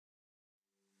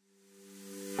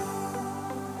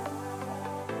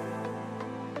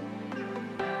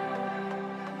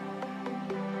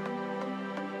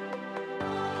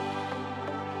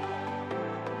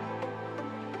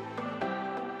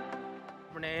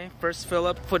Okay, first fill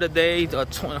up for the day.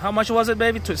 How much was it,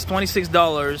 baby? It's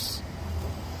 $26.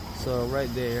 So right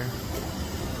there.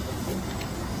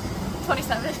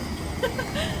 27.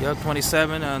 Yeah,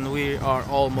 27, and we are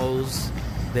almost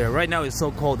there. Right now it's so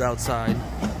cold outside.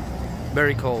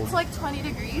 Very cold. It's like 20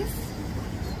 degrees.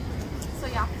 So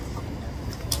yeah,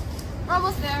 we're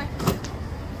almost there.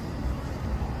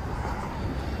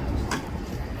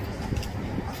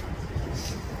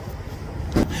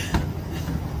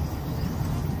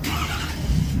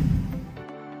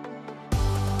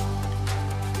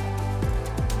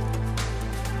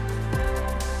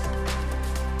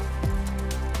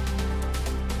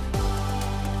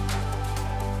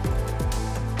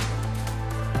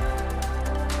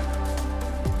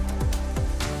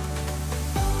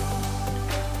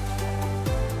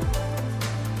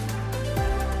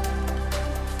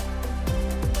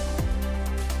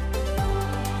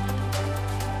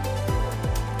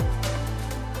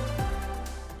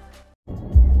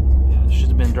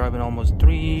 Been driving almost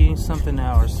 3-something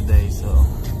hours today, so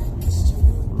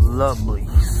lovely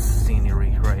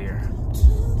scenery right here.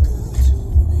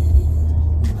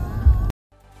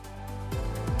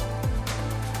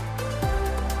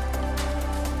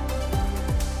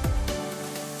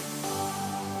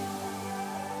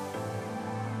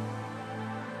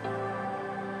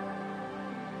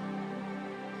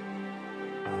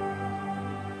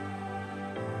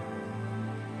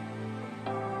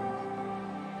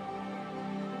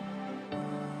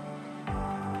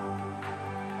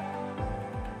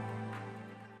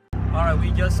 Alright,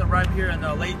 we just arrived here in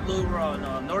Lake Lure,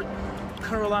 North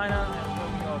Carolina,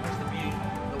 and Mr. B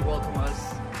will welcome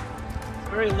us. It's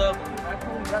very lovely.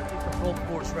 Actually, that is the golf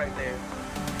course right there.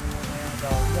 And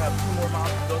we have 2 more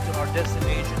miles to go to our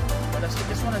destination. But I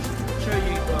just want to show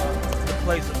you the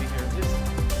place over here.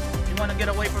 If you want to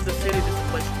get away from the city, this is the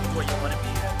place where you want to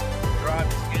be at. The drive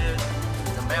is good,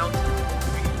 the mountains, the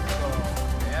trees,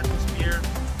 the atmosphere.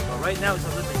 Right now it's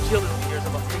a little bit chilly over here. It's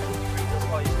about 15 degrees. That's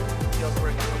why it feels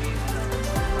very good.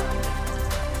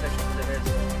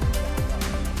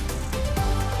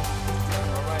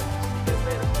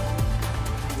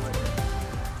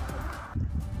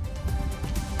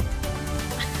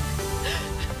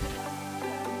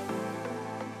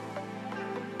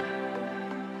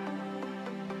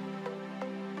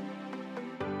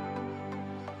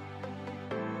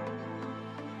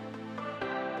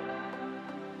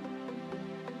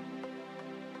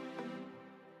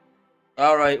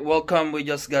 All right, welcome. We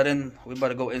just got in. We about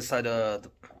to go inside the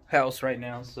house right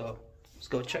now, so let's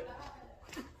go check.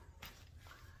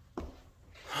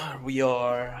 We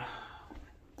are.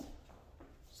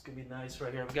 It's gonna be nice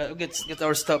right here. We got get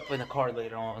our stuff in the car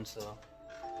later on, so.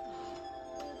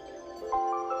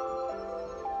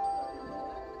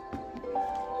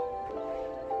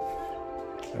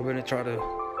 I'm gonna try to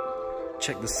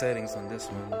check the settings on this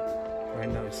one. Right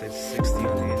now it says 60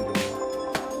 on the indoor.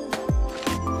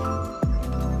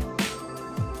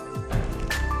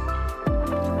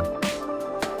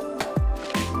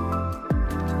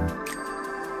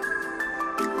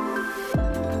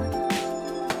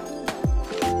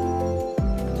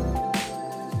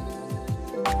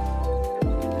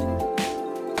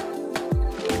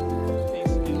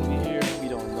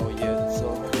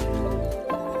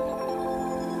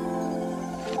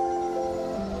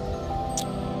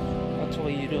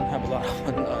 You don't have a lot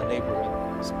of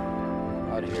neighborhoods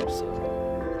out here, so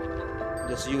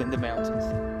just you in the mountains.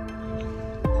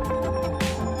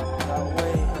 That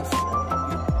way,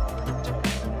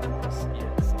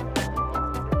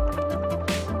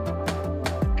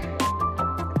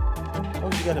 oh,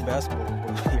 you got a basketball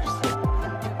over here, so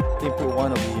they put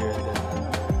one over here.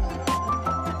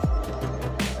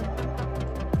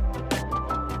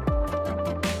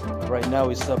 Right now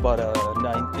it's about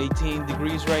 18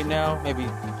 degrees right now, maybe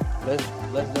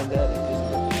less than that.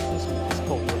 It's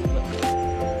cold,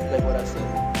 like what I said.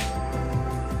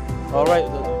 All right,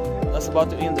 that's about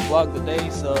to end the vlog today.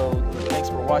 So thanks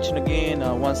for watching again.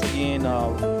 Once again,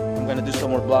 I'm gonna do some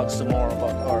more vlogs tomorrow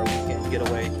about our weekend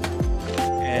getaway,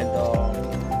 and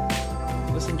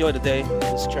let's enjoy the day.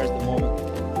 Let's cherish the moment.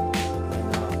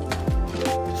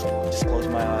 And, just close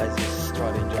my eyes. Just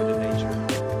try to enjoy the nature.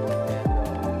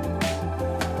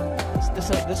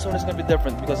 This one is gonna be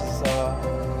different because it's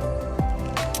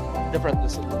different.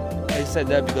 I said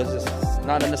that because it's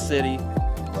not in the city.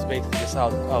 It's basically just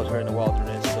out here in the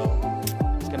wilderness. So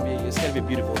it's gonna be a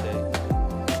beautiful day.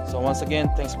 So once again,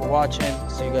 thanks for watching.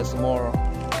 See you guys tomorrow.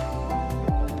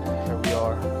 Here we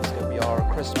are. It's gonna be our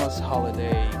Christmas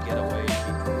holiday getaway.